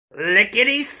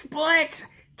Lickety split!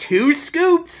 2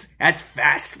 scoops as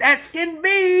fast as can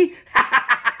be!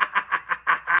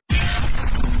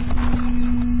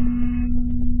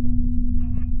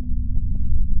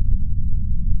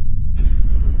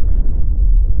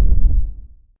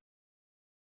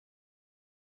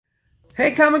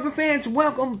 Hey comic book fans,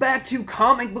 welcome back to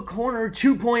Comic Book Corner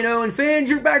 2.0, and fans,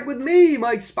 you're back with me,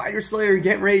 Mike Spider Slayer,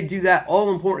 getting ready to do that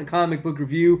all-important comic book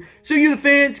review, so you the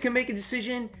fans can make a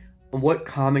decision on what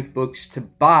comic books to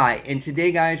buy. And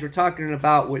today, guys, we're talking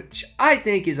about which I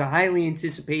think is a highly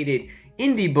anticipated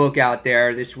indie book out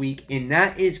there this week, and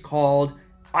that is called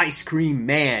Ice Cream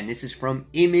Man. This is from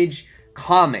Image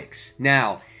Comics.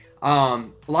 Now, a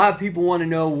lot of people want to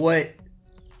know what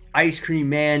Ice Cream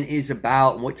Man is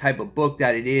about and what type of book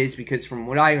that it is, because from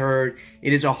what I heard,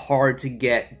 it is a hard to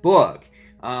get book.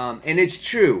 And it's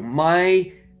true.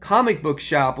 My comic book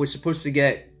shop was supposed to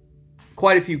get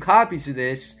quite a few copies of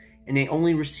this, and they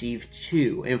only received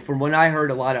 2. And from what I heard,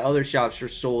 a lot of other shops are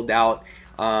sold out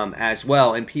as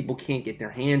well, and people can't get their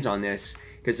hands on this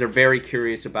because they're very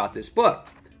curious about this book.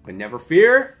 But never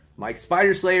fear, Mike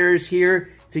Spider Slayer is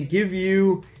here to give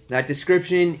you that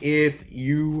description if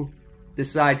you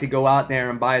decide to go out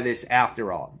there and buy this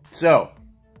after all. So,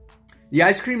 The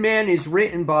Ice Cream Man is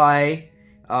written by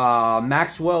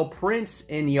Maxwell Prince,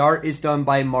 and the art is done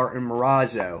by Martin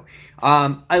Morazzo.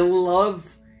 I love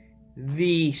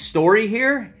the story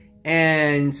here,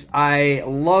 and I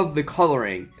love the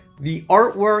coloring. The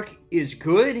artwork is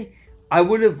good. I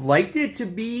would have liked it to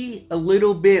be a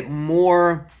little bit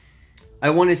more,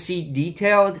 I want to see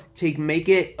detailed, to make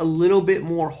it a little bit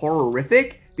more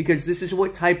horrific, because this is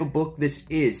what type of book this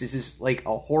is. This is like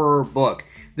a horror book.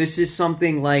 This is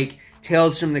something like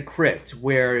Tales from the Crypt,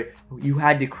 where you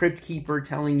had the Crypt Keeper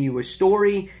telling you a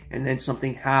story, and then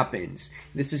something happens.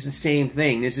 This is the same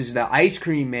thing. This is the Ice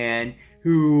Cream Man,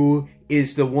 who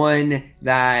is the one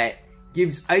that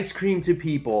gives ice cream to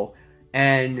people,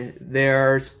 and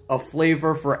there's a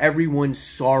flavor for everyone's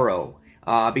sorrow.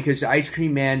 Because the Ice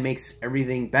Cream Man makes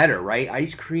everything better, right?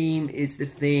 Ice cream is the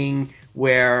thing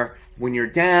where when you're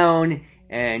down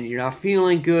and you're not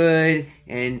feeling good,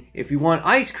 and if you want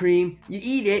ice cream, you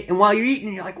eat it, and while you're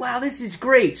eating, you're like, wow, this is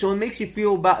great. So it makes you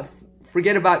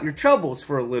forget about your troubles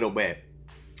for a little bit.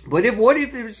 But what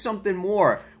if there's something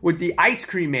more with the Ice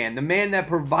Cream Man, the man that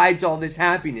provides all this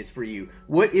happiness for you?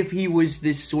 What if he was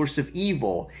this source of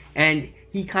evil? And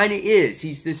he kind of is.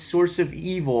 He's this source of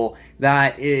evil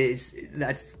that's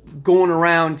going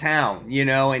around town, you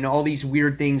know, and all these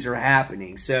weird things are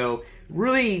happening. So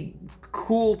really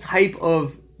cool type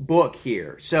of book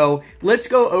here. So let's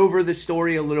go over the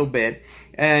story a little bit,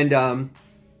 and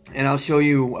I'll show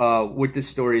you what this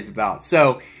story is about.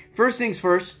 So first things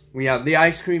first, we have the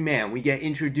Ice Cream Man. We get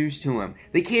introduced to him.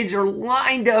 The kids are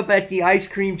lined up at the ice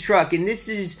cream truck, and this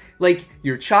is like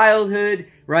your childhood,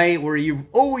 right? Where you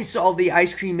always saw the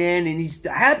Ice Cream Man, and he's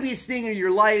the happiest thing of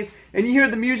your life, and you hear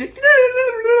the music,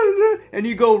 and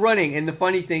you go running. And the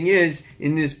funny thing is,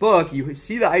 in this book, you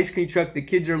see the ice cream truck, the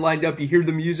kids are lined up, you hear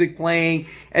the music playing,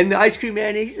 and the Ice Cream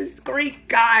Man, he's this great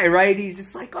guy, right? He's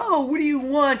just like, oh, what do you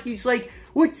want? He's like,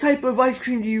 what type of ice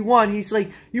cream do you want? He's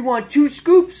like, you want 2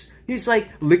 scoops? He's like,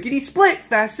 lickety split,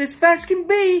 fast as fast can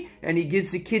be. And he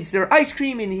gives the kids their ice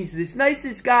cream, and he's this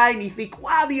nicest guy, and you think,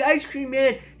 wow, the Ice Cream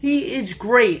Man, he is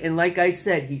great. And like I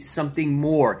said, he's something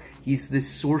more. He's the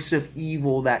source of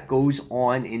evil that goes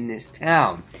on in this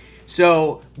town.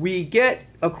 So we get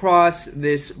across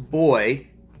this boy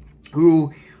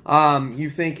who you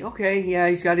think, okay, yeah,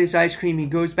 he's got his ice cream, he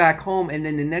goes back home, and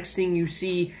then the next thing you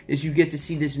see is you get to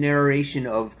see this narration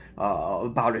of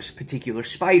about a particular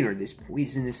spider, this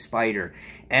poisonous spider,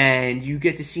 and you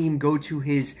get to see him go to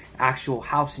his actual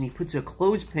house, and he puts a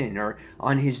clothespin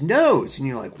on his nose, and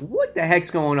you're like, what the heck's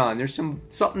going on? There's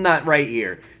something not right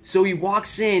here. So he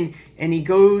walks in, and he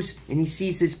goes, and he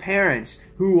sees his parents,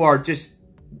 who are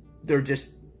they're just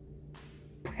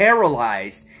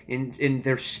paralyzed, and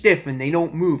they're stiff, and they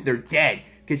don't move. They're dead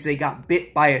because they got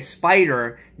bit by a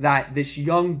spider that this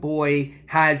young boy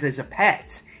has as a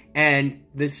pet. And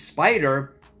this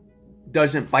spider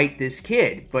doesn't bite this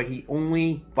kid, but he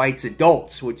only bites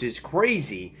adults, which is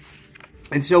crazy.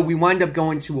 And so we wind up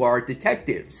going to our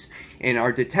detectives, and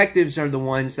our detectives are the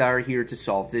ones that are here to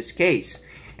solve this case.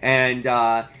 And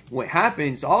what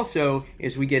happens also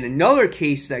is we get another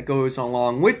case that goes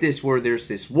along with this, where there's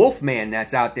this wolf man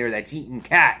that's out there that's eating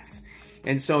cats.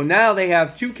 And so now they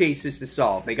have 2 cases to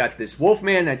solve. They got this wolf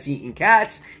man that's eating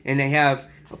cats, and they have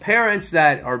parents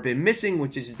that are been missing,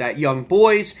 which is that young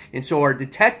boys. And so our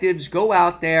detectives go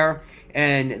out there,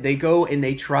 and they go and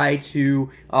they try to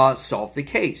solve the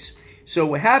case. So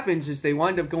what happens is they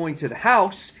wind up going to the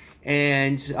house,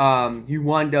 and he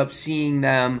winds up seeing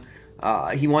them.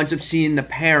 He winds up seeing the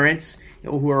parents,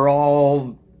 who are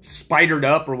all spidered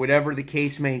up or whatever the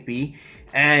case may be,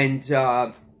 and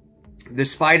the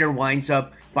spider winds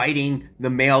up biting the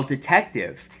male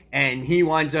detective, and he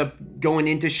winds up going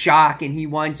into shock, and he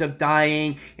winds up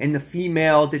dying, and the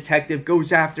female detective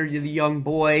goes after the young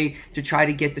boy to try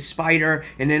to get the spider,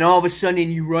 and then all of a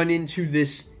sudden you run into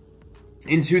this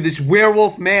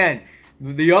werewolf man,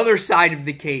 the other side of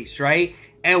the case, right?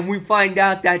 And we find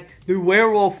out that the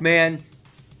werewolf man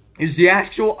is the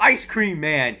actual ice cream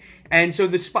man. And so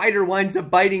the spider winds up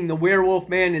biting the werewolf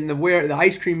man, and the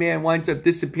ice cream man winds up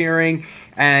disappearing.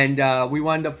 And we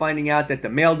wind up finding out that the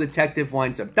male detective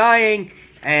winds up dying.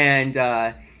 And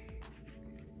what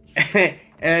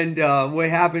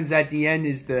happens at the end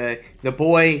is the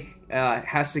boy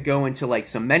has to go into like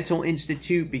some mental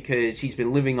institute because he's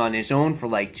been living on his own for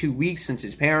like 2 weeks since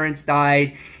his parents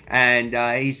died, and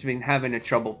he's been having a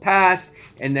troubled past.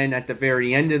 And then at the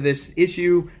very end of this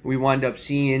issue, we wind up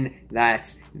seeing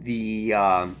that the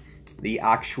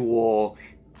actual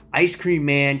ice cream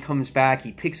man comes back.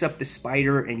 He picks up the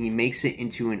spider and he makes it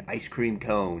into an ice cream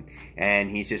cone,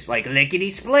 and he's just like lickety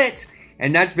split,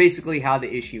 and that's basically how the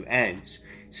issue ends.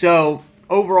 So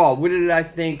overall, what did I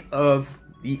think of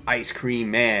the Ice Cream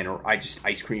Man, or just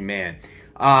Ice Cream Man?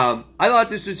 I thought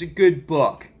this was a good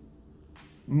book.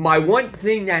 My one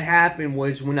thing that happened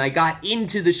was when I got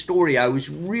into the story, I was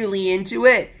really into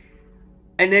it,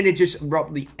 and then it just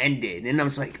abruptly ended, and I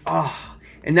was like, oh.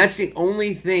 And that's the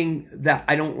only thing that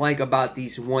I don't like about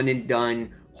these one and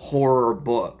done horror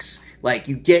books. Like,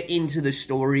 you get into the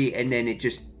story and then it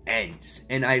just ends.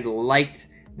 And I liked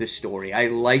the story. I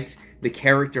liked the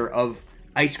character of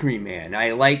Ice Cream Man.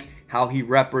 I like how he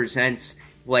represents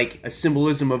like a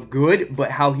symbolism of good,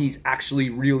 but how he's actually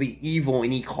really evil,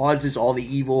 and he causes all the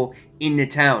evil in the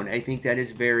town. I think that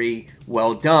is very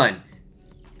well done.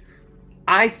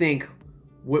 I think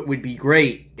what would be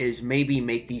great is maybe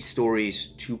make these stories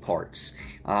 2 parts.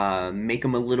 Make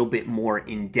them a little bit more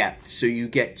in depth, so you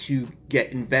get to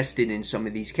get invested in some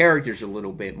of these characters a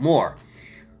little bit more.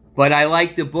 But I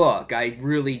like the book, I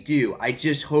really do. I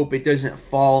just hope it doesn't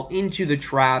fall into the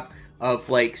trap of,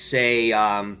 like, say,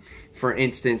 for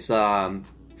instance, from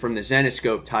the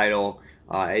Zenoscope title,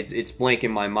 it's blank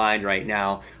in my mind right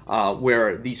now,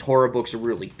 where these horror books are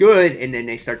really good, and then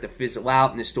they start to fizzle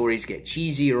out, and the stories get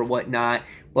cheesy or whatnot.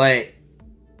 But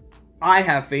I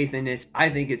have faith in this. I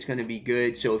think it's going to be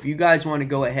good. So if you guys want to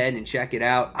go ahead and check it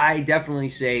out, I definitely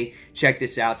say check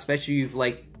this out, especially if you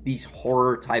like these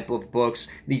horror type of books,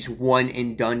 these one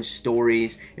and done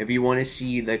stories. If you want to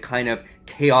see the kind of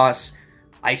chaos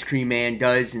Ice Cream Man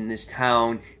does in this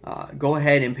town, go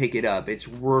ahead and pick it up. It's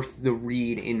worth the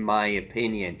read, in my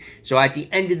opinion. So at the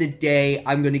end of the day,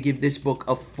 I'm going to give this book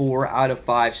a 4 out of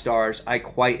 5 stars. I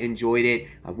quite enjoyed it.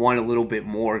 I want a little bit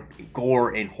more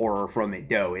gore and horror from it,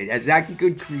 though. It has that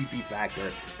good creepy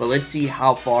factor, but let's see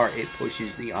how far it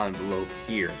pushes the envelope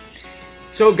here.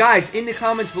 So guys, in the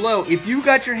comments below, if you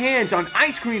got your hands on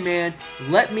Ice Cream Man,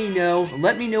 let me know.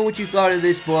 Let me know what you thought of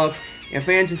this book. And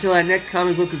fans, until that next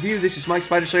comic book review, this is Mike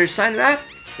Spider Slayer signing out.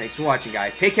 Thanks for watching,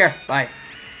 guys. Take care. Bye.